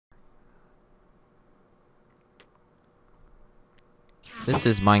This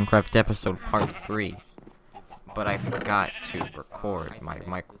is Minecraft episode part 3, but I forgot to record my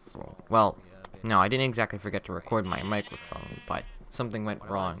microphone. Well, no, I didn't exactly forget to record my microphone, but something went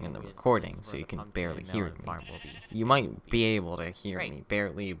wrong in the recording, so you can barely hear me. You might be able to hear me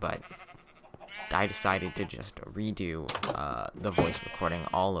barely, but I decided to just redo the voice recording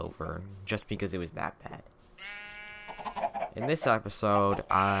all over, just because it was that bad. In this episode,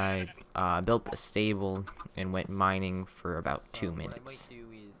 I built a stable and went mining for about 2 minutes.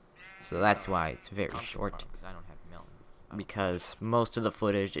 So that's why it's very short. Because most of the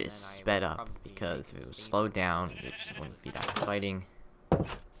footage is sped up, because if it was slowed down, it just wouldn't be that exciting.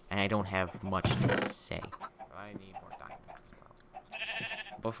 And I don't have much to say.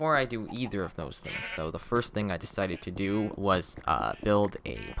 Before I do either of those things, though, the first thing I decided to do was build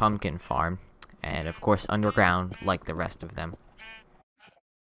a pumpkin farm. And of course underground, like the rest of them.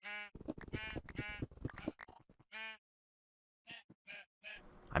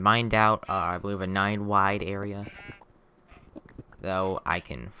 I mined out, I believe, a 9 wide area, though I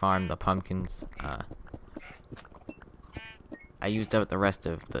can farm the pumpkins. I used up the rest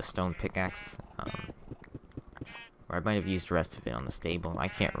of the stone pickaxe, or I might have used the rest of it on the stable. I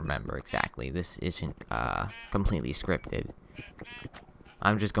can't remember exactly. This isn't completely scripted.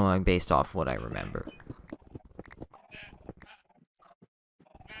 I'm just going based off what I remember.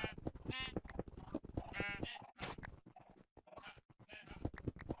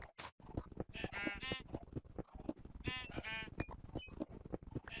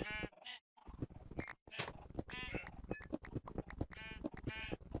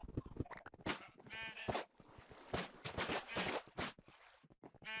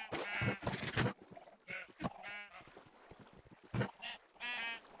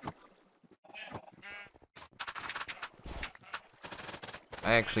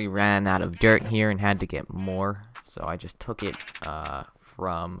 I actually ran out of dirt here and had to get more, so I just took it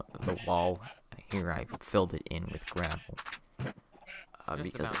from the wall. Here I filled it in with gravel,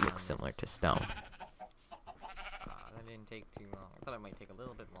 because it looks similar to stone. That didn't take too long. I thought it might take a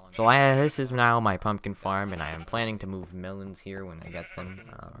little bit longer. So this is now my pumpkin farm, and I am planning to move melons here when I get them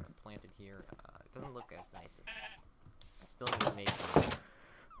planted here. It doesn't look as nice as I still need to make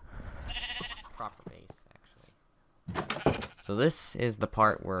a proper base. So this is the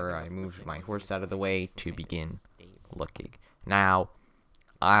part where I moved my horse out of the way to begin looking. Now,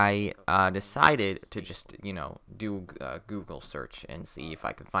 I decided to just, do a Google search and see if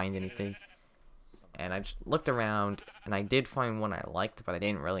I could find anything. And I just looked around, and I did find one I liked, but I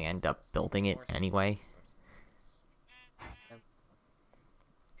didn't really end up building it anyway.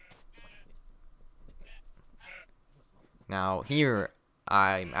 Now, here,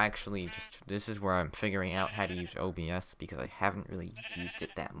 I'm actually this is where I'm figuring out how to use OBS, because I haven't really used it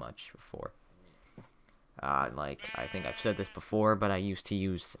that much before. I think I've said this before, but I used to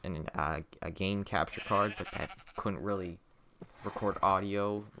use a game capture card, but that couldn't really record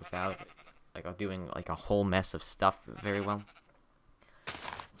audio without, doing, a whole mess of stuff very well.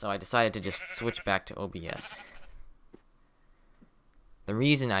 So I decided to just switch back to OBS. The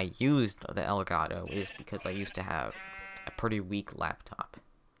reason I used the Elgato is because I used to have a pretty weak laptop.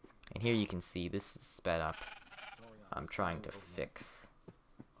 And here you can see this is sped up. I'm trying to fix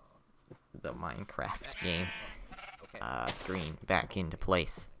the Minecraft game screen back into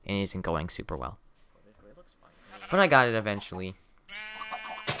place. And it isn't going super well. But I got it eventually.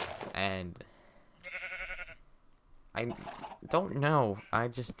 And I don't know. I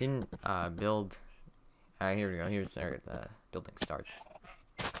just didn't build. Here we go. Here's where the building starts.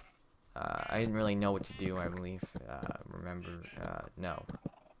 I didn't really know what to do, I believe. No.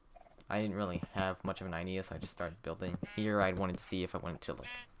 I didn't really have much of an idea, so I just started building. Here, I wanted to see if I wanted to,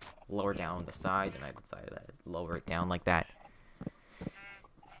 lower down the side, and I decided I'd lower it down like that.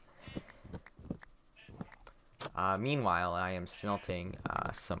 Meanwhile, I am smelting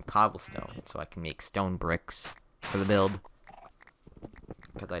some cobblestone, so I can make stone bricks for the build.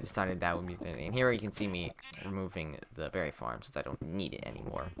 Because I decided that would be... And here you can see me removing the berry farm, since I don't need it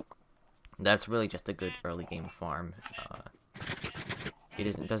anymore. That's really just a good early game farm.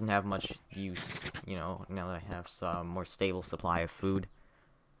 It doesn't have much use, now that I have some more stable supply of food.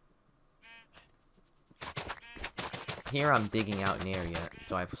 Here I'm digging out an area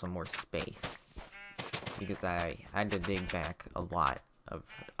so I have some more space, because I had to dig back a lot of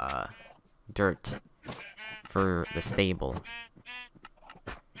dirt for the stable.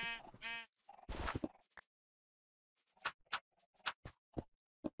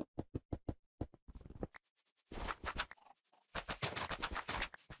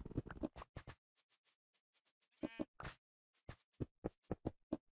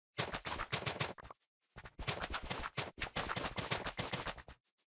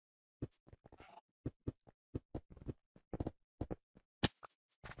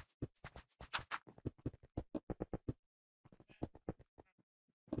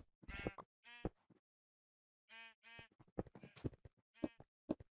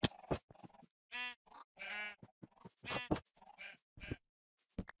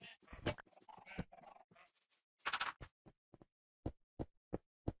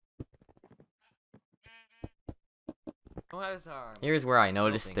 Here's where I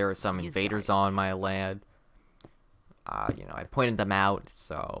noticed there were some invaders on my land. You know, I pointed them out,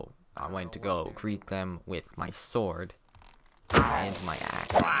 so I went to go greet them with my sword and my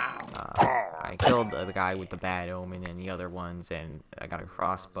axe. I killed the guy with the bad omen and the other ones, and I got a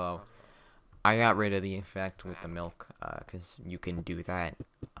crossbow. I got rid of the effect with the milk, because you can do that.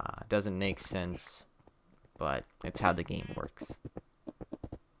 Doesn't make sense, but it's how the game works.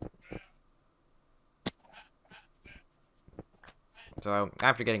 So,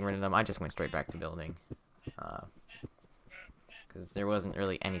 after getting rid of them, I just went straight back to building. Because there wasn't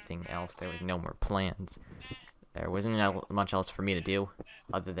really anything else. There was no more plans. There wasn't much else for me to do,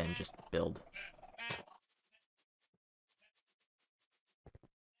 other than just build.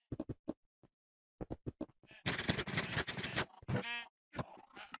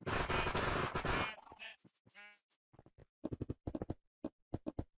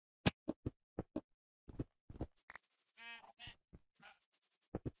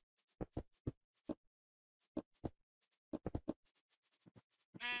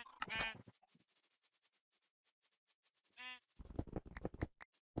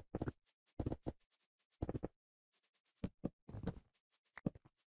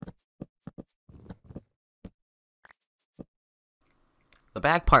 The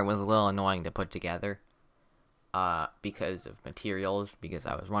back part was a little annoying to put together, because of materials, because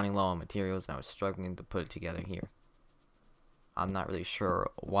I was running low on materials and I was struggling to put it together here. I'm not really sure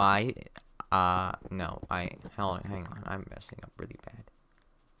why. No, hang on, I'm messing up really bad.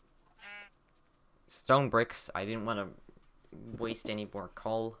 Stone bricks, I didn't want to waste any more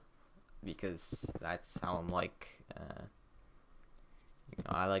coal, because that's how I'm like, you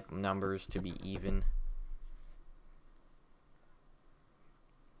know, I like numbers to be even.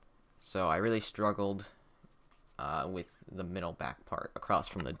 So I really struggled with the middle back part across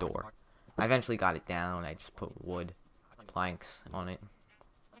from the door. I eventually got it down. I just put wood planks on it.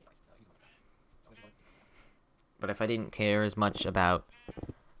 But if I didn't care as much about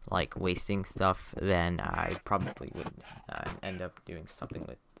like wasting stuff, then I probably would end up doing something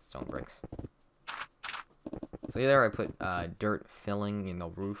with stone bricks. So there I put dirt filling in the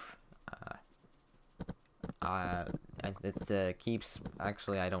roof. It's keeps.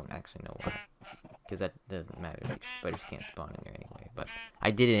 Actually, I don't actually know why, because that doesn't matter. Like, spiders can't spawn in there anyway. But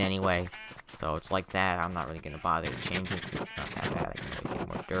I did it anyway, so it's like that. I'm not really gonna bother to change it. It's not that bad. I can always get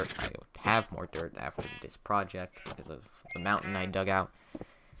more dirt. I would have more dirt after this project because of the mountain I dug out.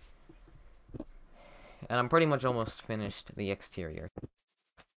 And I'm pretty much almost finished the exterior.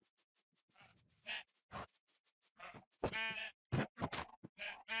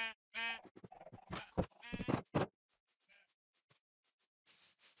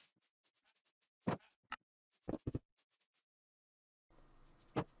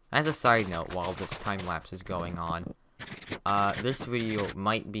 As a side note, while this time lapse is going on, this video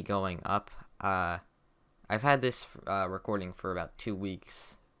might be going up. I've had this recording for about 2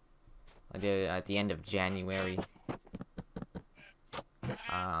 weeks. I did it at the end of January.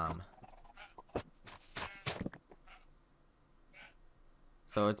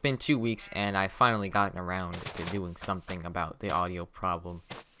 So it's been 2 weeks, and I've finally gotten around to doing something about the audio problem.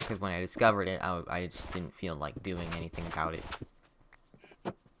 Because when I discovered it, I just didn't feel like doing anything about it.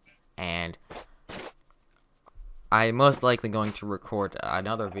 And I'm most likely going to record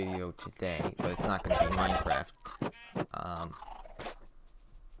another video today, but it's not going to be Minecraft.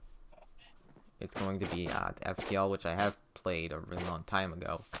 It's going to be FTL, which I have played a really long time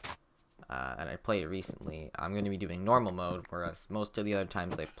ago, and I played it recently. I'm going to be doing normal mode, whereas most of the other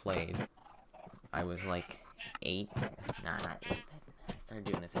times I played, I was like 8. Nah, not 8. I started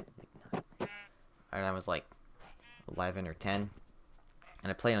doing this at like 9. And I was like 11 or 10. And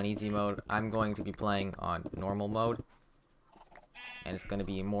I play on easy mode. I'm going to be playing on normal mode, and it's going to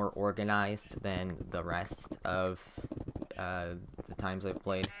be more organized than the rest of the times I've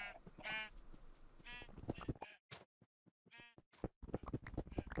played.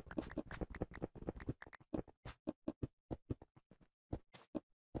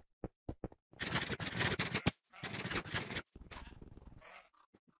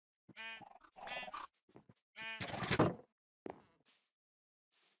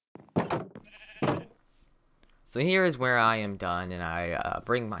 So here is where I am done, and I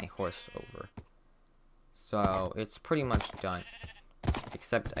bring my horse over. So it's pretty much done,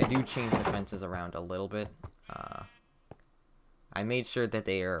 except I do change the fences around a little bit. I made sure that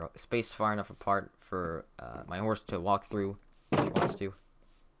they are spaced far enough apart for my horse to walk through if he wants to.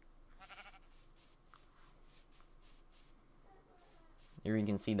 Here you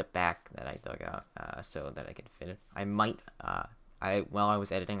can see the back that I dug out so that I could fit it. I might, while I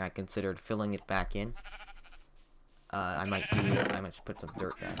was editing, I considered filling it back in. I might just put some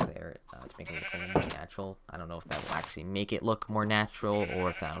dirt back there to make it look more natural. I don't know if that will actually make it look more natural or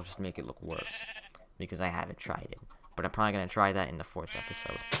if that will just make it look worse, because I haven't tried it. But I'm probably gonna try that in the 4th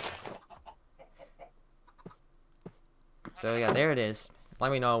episode. So yeah, there it is.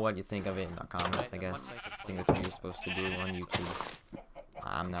 Let me know what you think of it in the comments, I guess. I think that's what you're supposed to do on YouTube.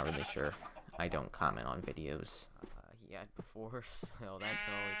 I'm not really sure. I don't comment on videos he had before, so that's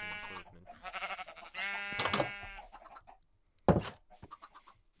always an improvement.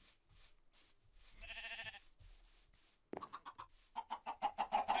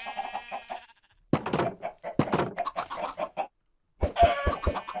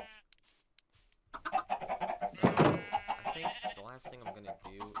 I think the last thing I'm gonna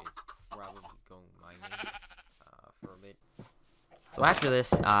do is probably go mining for a bit. So after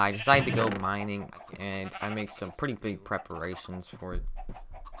this, I decided to go mining, and I make some pretty big preparations for it.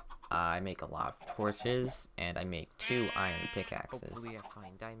 I make a lot of torches, and I make 2 iron pickaxes. Hopefully I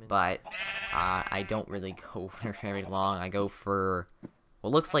find diamonds. But I don't really go for very long. I go for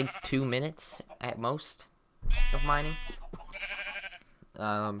what looks like 2 minutes at most of mining.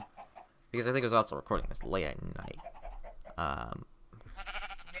 Because I think I was also recording this late at night.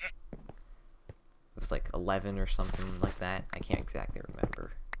 It was like 11 or something like that. I can't exactly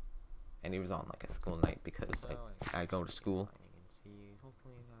remember. And it was on like a school night because I go to school.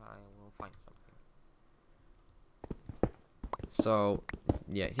 Hopefully I will find something. So,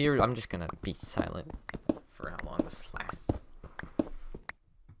 yeah, here I'm just gonna be silent for how long this lasts.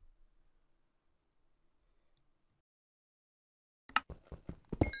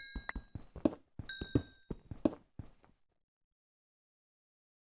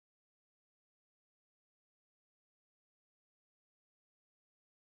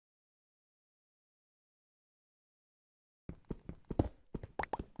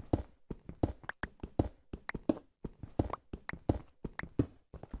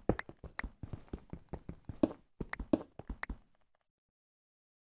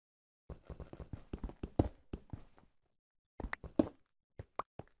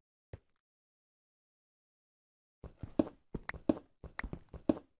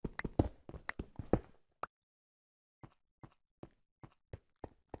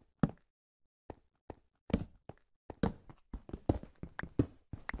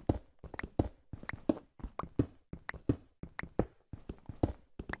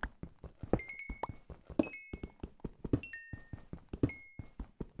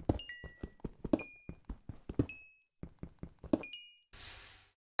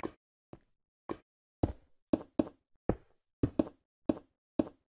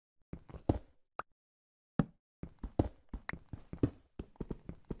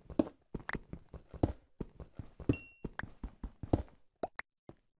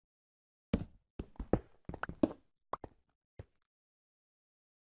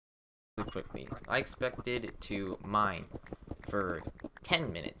 Quickly. I expected to mine for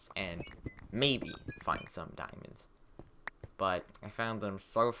 10 minutes and maybe find some diamonds, but I found them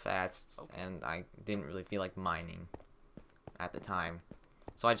so fast and I didn't really feel like mining at the time,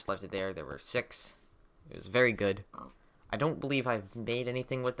 so I just left it there. There were 6. It was very good. I don't believe I've made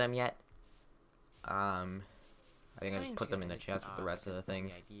anything with them yet. I think I just put them in the chest with the rest of the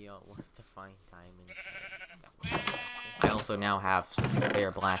things. The idea was to find diamonds. I also now have some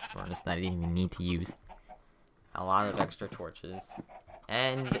spare blast furnace that I didn't even need to use. A lot of extra torches.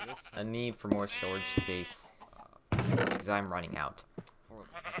 And a need for more storage space. Because I'm running out.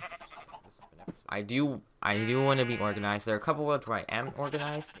 I do want to be organized. There are a couple worlds where I am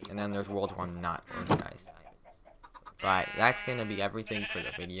organized. And then there's worlds where I'm not organized. But that's going to be everything for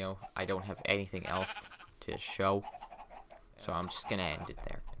the video. I don't have anything else to show. So I'm just going to end it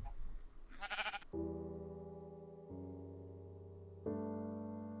there.